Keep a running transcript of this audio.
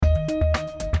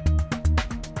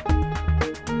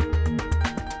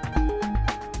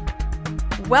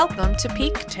Welcome to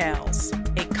Peak Tales,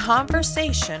 a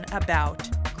conversation about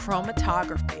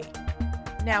chromatography.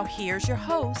 Now here's your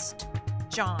host,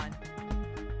 John.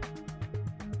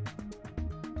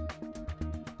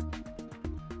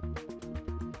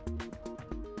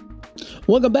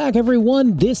 Welcome back,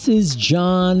 everyone. This is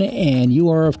John, and you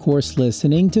are, of course,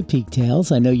 listening to Peak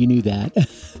Tales. I know you knew that.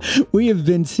 We have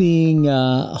been seeing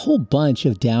a whole bunch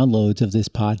of downloads of this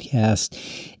podcast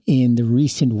in the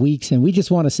recent weeks, and we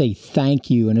just want to say thank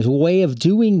you. And as a way of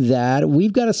doing that,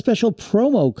 we've got a special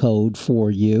promo code for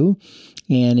you.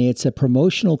 And it's a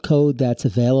promotional code that's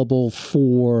available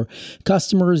for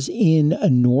customers in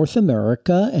North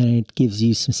America, and it gives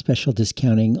you some special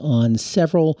discounting on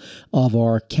several of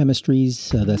our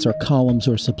chemistries, that's our columns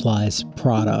or supplies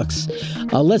products.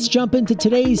 Let's jump into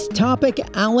today's topic.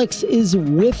 Alex is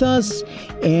with us,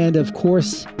 and of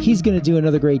course, he's going to do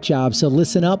another great job. So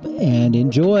listen up and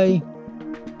enjoy.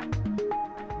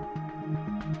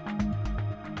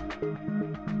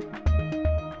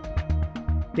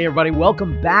 Hey everybody,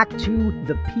 welcome back to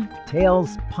the Peak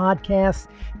Tales podcast.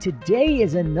 Today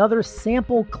is another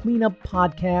sample cleanup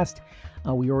podcast.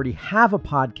 We already have a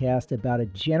podcast about a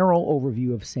general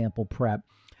overview of sample prep,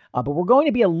 but we're going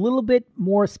to be a little bit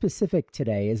more specific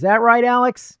today. Is that right,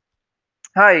 Alex?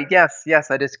 Hi, yes,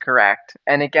 that is correct.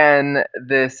 And again,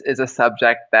 this is a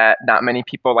subject that not many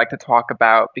people like to talk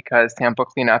about because sample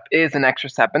cleanup is an extra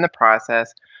step in the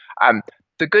process.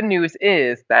 The good news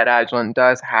is that Agilent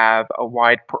does have a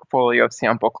wide portfolio of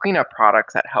sample cleanup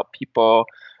products that help people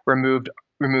remove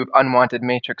unwanted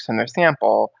matrix from their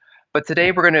sample. But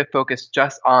today we're going to focus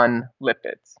just on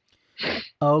lipids.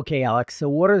 Okay, Alex. So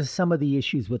what are some of the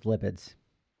issues with lipids?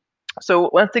 So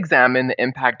let's examine the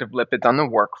impact of lipids on the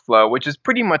workflow, which is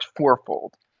pretty much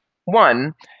fourfold.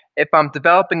 One, if I'm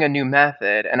developing a new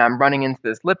method and I'm running into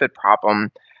this lipid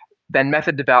problem, then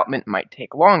method development might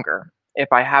take longer. If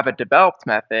I have a developed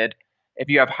method, if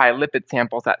you have high lipid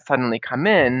samples that suddenly come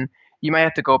in, you might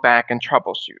have to go back and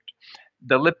troubleshoot.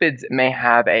 The lipids may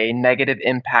have a negative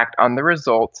impact on the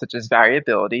results, such as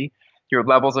variability. Your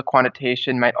levels of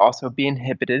quantitation might also be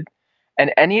inhibited.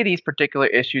 And any of these particular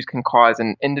issues can cause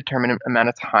an indeterminate amount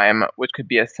of time, which could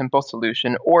be a simple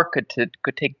solution or could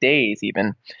take days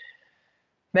even.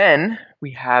 Then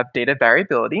we have data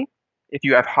variability. If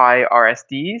you have high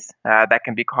RSDs, that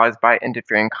can be caused by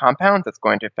interfering compounds. That's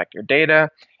going to affect your data.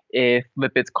 If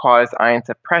lipids cause ion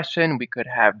suppression, we could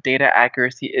have data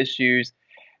accuracy issues.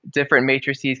 Different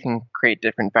matrices can create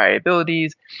different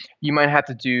variabilities. You might have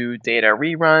to do data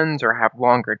reruns or have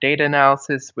longer data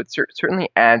analysis, which certainly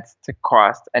adds to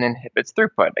cost and inhibits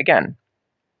throughput. Again,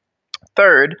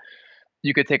 third,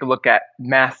 you could take a look at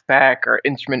mass spec or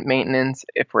instrument maintenance.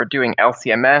 If we're doing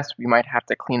LC-MS, we might have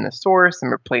to clean the source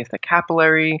and replace the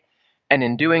capillary. And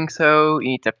in doing so, you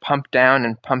need to pump down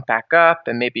and pump back up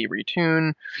and maybe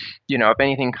retune. If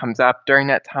anything comes up during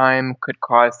that time, could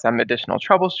cause some additional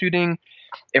troubleshooting.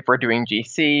 If we're doing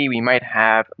GC, we might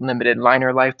have limited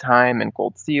liner lifetime and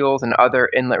gold seals and other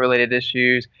inlet-related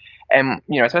issues. And,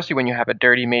 especially when you have a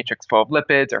dirty matrix full of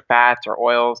lipids or fats or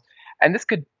oils. And this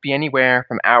could be anywhere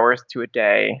from hours to a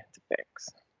day to fix.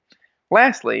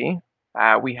 Lastly,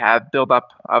 we have buildup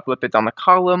of lipids on the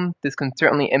column. This can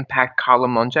certainly impact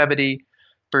column longevity.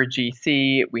 For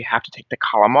GC, we have to take the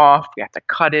column off. We have to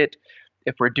cut it.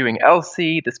 If we're doing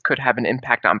LC, this could have an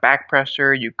impact on back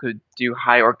pressure. You could do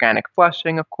high organic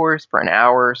flushing, of course, for an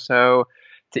hour or so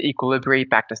to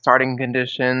equilibrate back to starting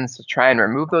conditions to try and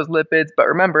remove those lipids. But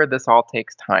remember, this all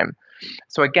takes time.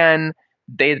 So again,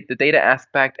 the data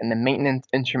aspect and the maintenance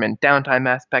instrument downtime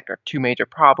aspect are two major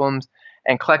problems,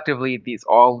 and collectively these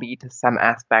all lead to some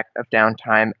aspect of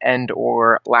downtime and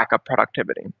or lack of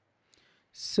productivity.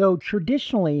 So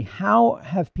traditionally, how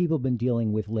have people been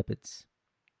dealing with lipids?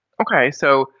 Okay,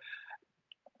 so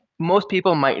most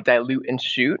people might dilute and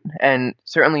shoot, and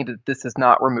certainly this does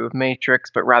not remove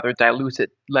matrix, but rather dilutes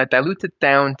it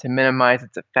down to minimize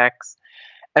its effects.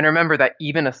 And remember that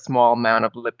even a small amount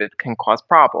of lipid can cause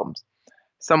problems.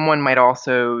 Someone might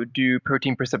also do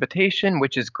protein precipitation,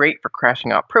 which is great for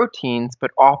crashing out proteins, but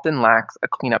often lacks a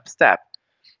cleanup step.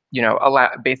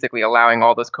 Basically allowing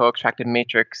all those co-extracted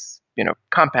matrix,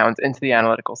 compounds into the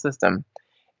analytical system.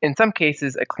 In some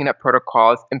cases, a cleanup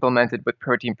protocol is implemented with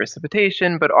protein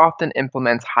precipitation, but often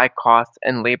implements high-cost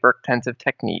and labor-intensive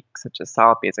techniques such as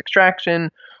solid phase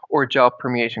extraction or gel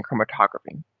permeation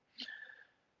chromatography.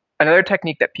 Another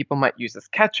technique that people might use is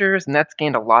catchers, and that's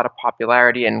gained a lot of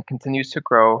popularity and continues to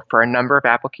grow for a number of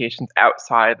applications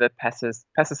outside the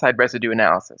pesticide residue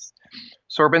analysis.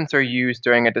 Sorbents are used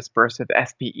during a dispersive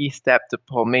SPE step to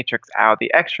pull matrix out of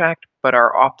the extract, but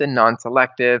are often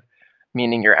non-selective,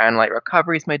 meaning your analyte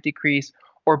recoveries might decrease,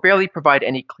 or barely provide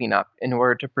any cleanup in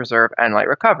order to preserve analyte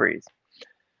recoveries.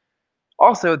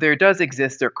 Also, there does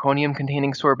exist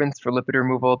zirconium-containing sorbents for lipid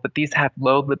removal, but these have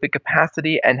low lipid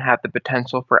capacity and have the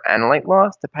potential for analyte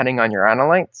loss depending on your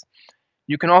analytes.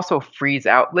 You can also freeze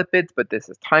out lipids, but this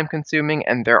is time-consuming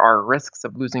and there are risks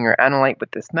of losing your analyte with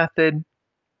this method.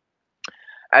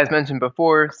 As mentioned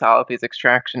before, solid phase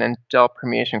extraction and gel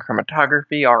permeation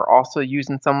chromatography are also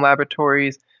used in some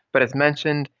laboratories, but as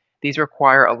mentioned, these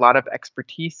require a lot of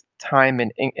expertise, time,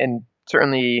 and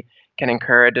certainly can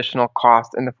incur additional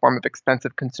costs in the form of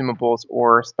expensive consumables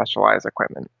or specialized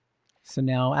equipment. So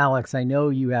now, Alex, I know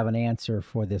you have an answer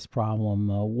for this problem.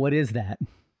 What is that?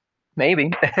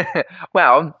 Maybe.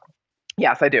 Well,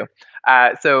 yes, I do.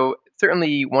 So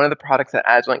certainly one of the products that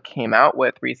Agilent came out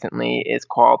with recently is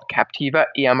called Captiva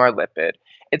EMR Lipid.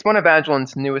 It's one of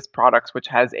Agilent's newest products, which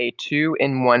has a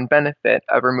 2-in-1 benefit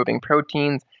of removing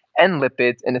proteins and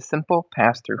lipids in a simple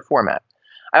pass-through format.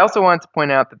 I also wanted to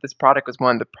point out that this product was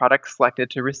one of the products selected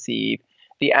to receive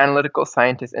the Analytical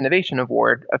Scientist Innovation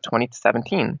Award of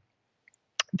 2017.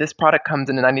 This product comes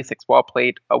in a 96 well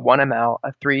plate, a 1 ml,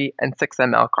 a 3, and 6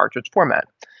 ml cartridge format.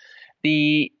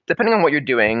 Depending on what you're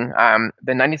doing,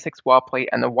 the 96 well plate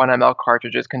and the 1 ml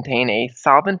cartridges contain a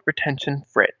solvent retention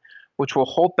frit, which will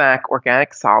hold back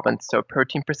organic solvents so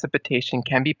protein precipitation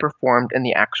can be performed in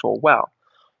the actual well.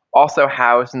 Also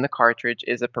housed in the cartridge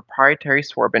is a proprietary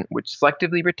sorbent which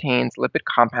selectively retains lipid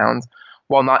compounds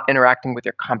while not interacting with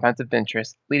your compounds of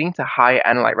interest, leading to high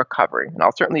analyte recovery. And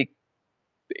I'll certainly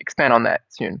expand on that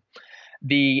soon.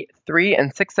 The 3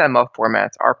 and 6 ml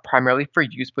formats are primarily for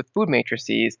use with food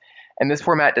matrices, and this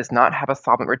format does not have a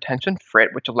solvent retention frit,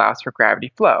 which allows for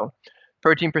gravity flow.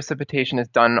 Protein precipitation is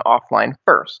done offline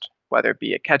first, whether it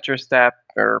be a catcher step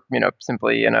or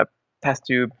simply in a test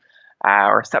tube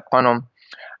or step funnel.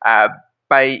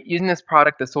 By using this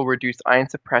product, this will reduce ion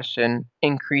suppression,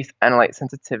 increase analyte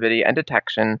sensitivity and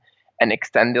detection, and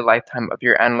extend the lifetime of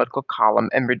your analytical column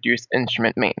and reduce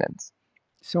instrument maintenance.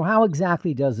 So how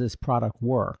exactly does this product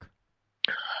work?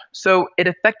 So it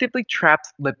effectively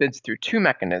traps lipids through two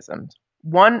mechanisms.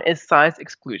 One is size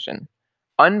exclusion.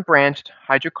 Unbranched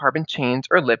hydrocarbon chains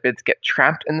or lipids get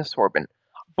trapped in the sorbent.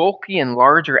 Bulky and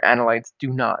larger analytes do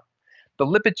not. The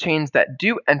lipid chains that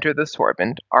do enter the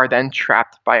sorbent are then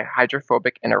trapped by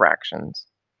hydrophobic interactions.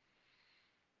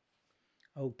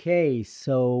 Okay,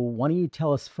 so why don't you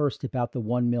tell us first about the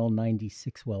 1 ml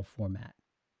 96 well format?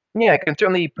 Yeah, I can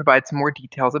certainly provide some more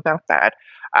details about that.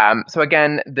 So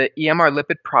again, the EMR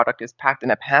lipid product is packed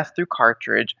in a pass-through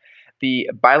cartridge. The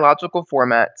biological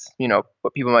formats,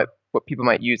 what people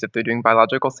might use if they're doing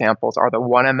biological samples, are the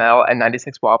 1 ml and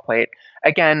 96 well plate.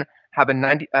 Again, have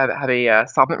a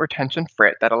solvent retention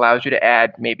frit that allows you to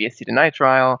add maybe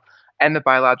acetonitrile, and the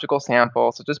biological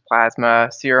sample, such as plasma,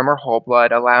 serum, or whole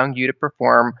blood, allowing you to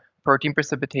perform protein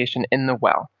precipitation in the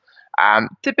well.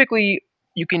 Typically,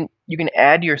 you can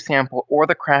add your sample or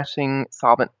the crashing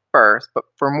solvent first, but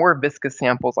for more viscous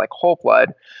samples like whole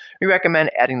blood, we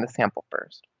recommend adding the sample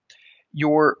first.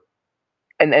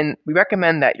 And we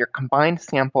recommend that your combined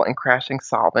sample and crashing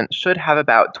solvent should have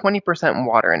about 20%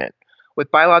 water in it.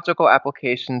 With biological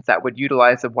applications that would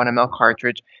utilize a 1 ml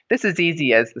cartridge, this is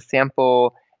easy as the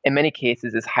sample, in many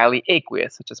cases, is highly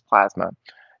aqueous, such as plasma.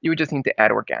 You would just need to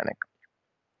add organic.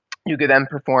 You could then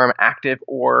perform active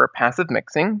or passive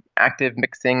mixing. Active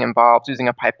mixing involves using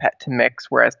a pipette to mix,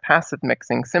 whereas passive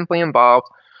mixing simply involves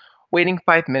waiting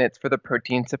 5 minutes for the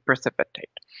protein to precipitate.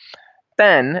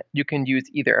 Then you can use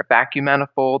either a vacuum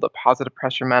manifold, a positive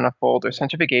pressure manifold, or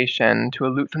centrifugation to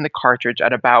elute from the cartridge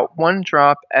at about 1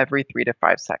 drop every 3 to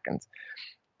 5 seconds.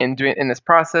 In this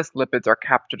process, lipids are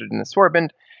captured in the sorbent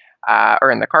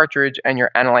or in the cartridge, and your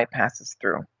analyte passes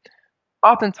through.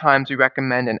 Oftentimes, we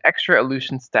recommend an extra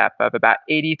elution step of about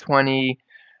 80-20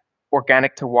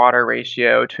 organic to water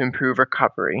ratio to improve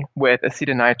recovery, with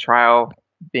acetonitrile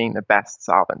being the best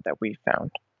solvent that we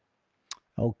found.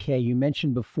 Okay, you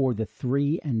mentioned before the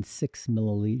 3 and 6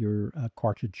 milliliter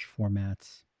cartridge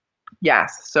formats.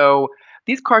 Yes, so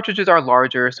these cartridges are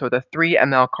larger, so the 3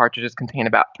 ml cartridges contain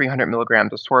about 300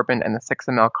 milligrams of sorbent, and the 6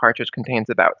 ml cartridge contains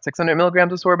about 600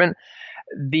 milligrams of sorbent.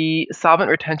 The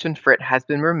solvent retention frit has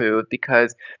been removed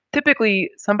because typically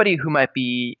somebody who might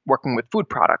be working with food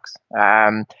products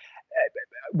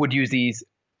would use these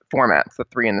formats, the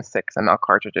 3 and the 6 ml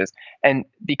cartridges. And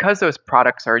because those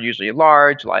products are usually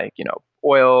large, like,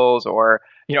 oils or,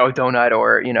 a donut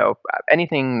or,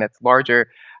 anything that's larger,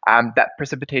 that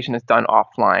precipitation is done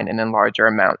offline and in larger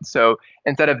amounts. So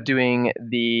instead of doing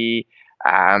the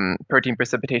protein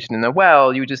precipitation in the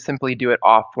well, you just simply do it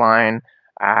offline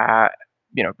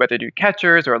whether do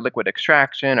catchers or liquid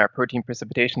extraction or protein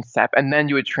precipitation step, and then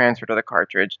you would transfer to the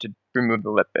cartridge to remove the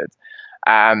lipids.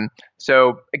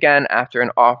 So again, after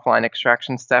an offline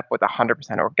extraction step with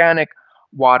 100% organic,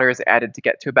 water is added to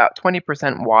get to about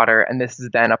 20% water, and this is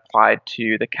then applied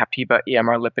to the Captiva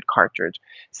EMR lipid cartridge.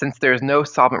 Since there's no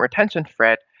solvent retention for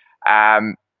it,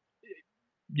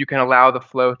 you can allow the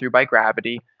flow through by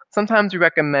gravity. Sometimes we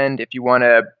recommend, if you want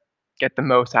to get the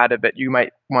most out of it, you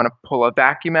might want to pull a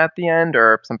vacuum at the end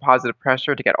or some positive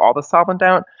pressure to get all the solvent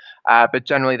out, but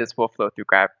generally this will flow through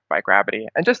by gravity.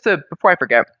 And before I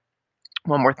forget,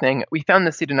 one more thing, we found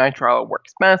the acetonitrile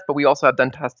works best, but we also have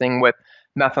done testing with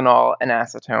methanol and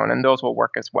acetone, and those will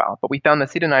work as well. But we found the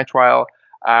acetonitrile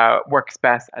works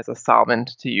best as a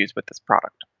solvent to use with this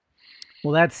product.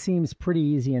 Well, that seems pretty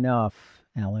easy enough,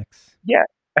 Alex. Yeah.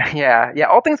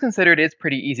 All things considered, it's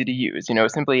pretty easy to use.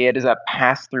 Simply it is a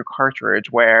pass-through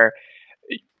cartridge where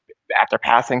after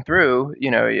passing through,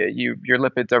 your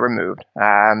lipids are removed.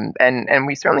 And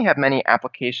we certainly have many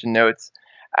application notes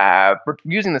for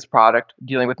using this product,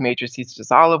 dealing with matrices such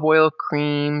as olive oil,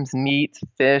 creams, meat,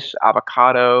 fish,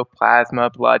 avocado, plasma,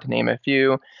 blood, to name a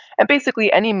few. And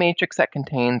basically any matrix that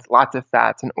contains lots of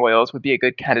fats and oils would be a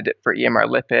good candidate for EMR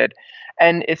lipid.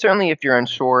 And certainly if you're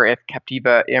unsure if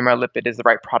Captiva EMR lipid is the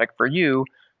right product for you,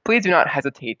 please do not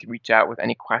hesitate to reach out with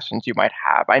any questions you might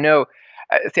have. I know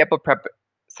sample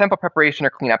preparation or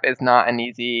cleanup is not an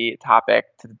easy topic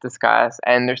to discuss,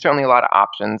 and there's certainly a lot of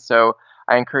options. So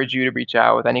I encourage you to reach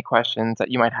out with any questions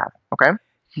that you might have. Okay?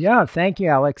 Yeah, thank you,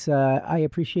 Alex. I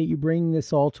appreciate you bringing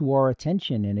this all to our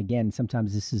attention. And again,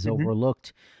 sometimes this is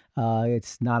overlooked.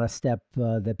 It's not a step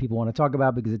that people want to talk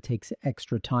about because it takes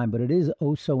extra time, but it is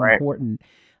so important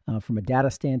from a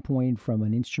data standpoint, from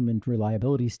an instrument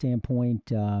reliability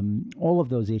standpoint, all of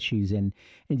those issues. And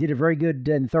did a very good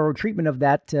and thorough treatment of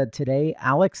that today.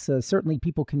 Alex, certainly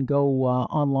people can go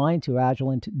online to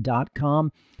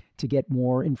Agilent.com to get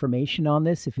more information on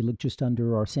this. If you look just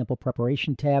under our sample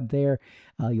preparation tab there,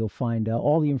 you'll find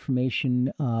all the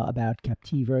information about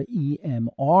Captiva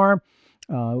EMR.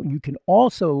 You can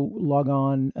also log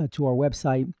on to our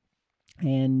website,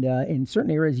 and in certain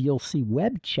areas you'll see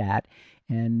web chat.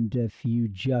 And if you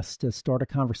just start a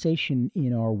conversation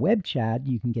in our web chat,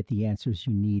 you can get the answers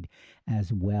you need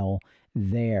as well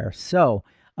there. So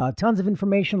tons of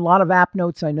information, a lot of app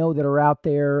notes I know that are out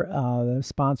there,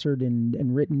 sponsored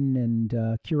and written and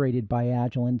curated by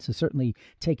Agilent. So certainly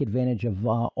take advantage of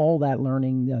all that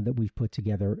learning that we've put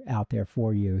together out there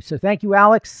for you. So thank you,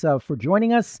 Alex, for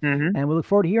joining us. And we look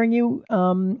forward to hearing you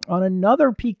on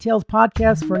another Peak Tales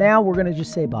podcast. For now, we're going to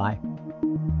just say bye.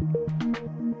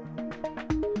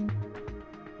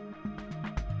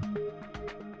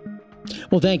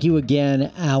 Well, thank you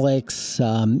again, Alex.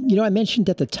 I mentioned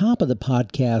at the top of the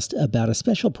podcast about a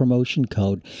special promotion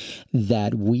code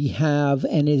that we have,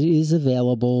 and it is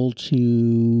available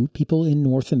to people in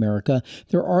North America.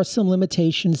 There are some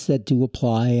limitations that do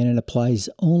apply, and it applies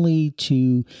only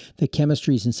to the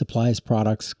chemistries and supplies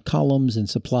products, columns and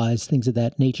supplies, things of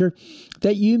that nature,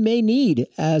 that you may need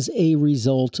as a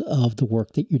result of the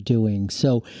work that you're doing.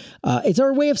 So it's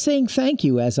our way of saying thank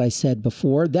you, as I said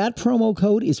before. That promo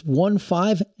code is 1599.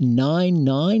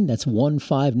 That's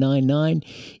 1599.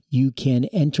 You can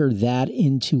enter that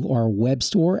into our web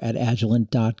store at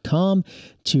Agilent.com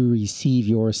to receive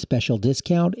your special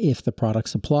discount if the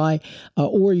products apply,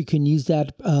 or you can use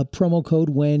that promo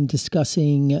code when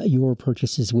discussing your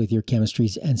purchases with your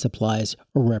chemistries and supplies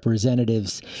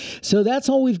representatives. So that's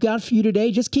all we've got for you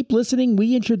today. Just keep listening.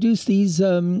 We introduce these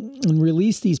and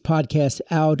release these podcasts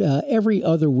out every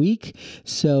other week,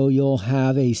 so you'll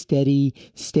have a steady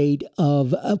state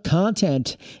of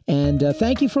content. And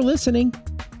thank you for listening.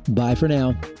 Bye for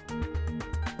now.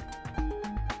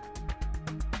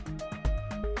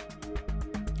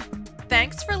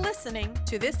 Thanks for listening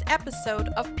to this episode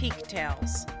of Peak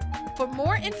Tales. For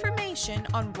more information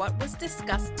on what was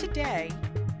discussed today,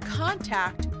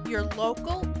 contact your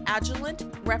local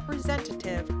Agilent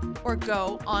representative or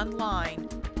go online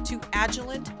to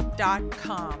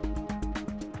Agilent.com.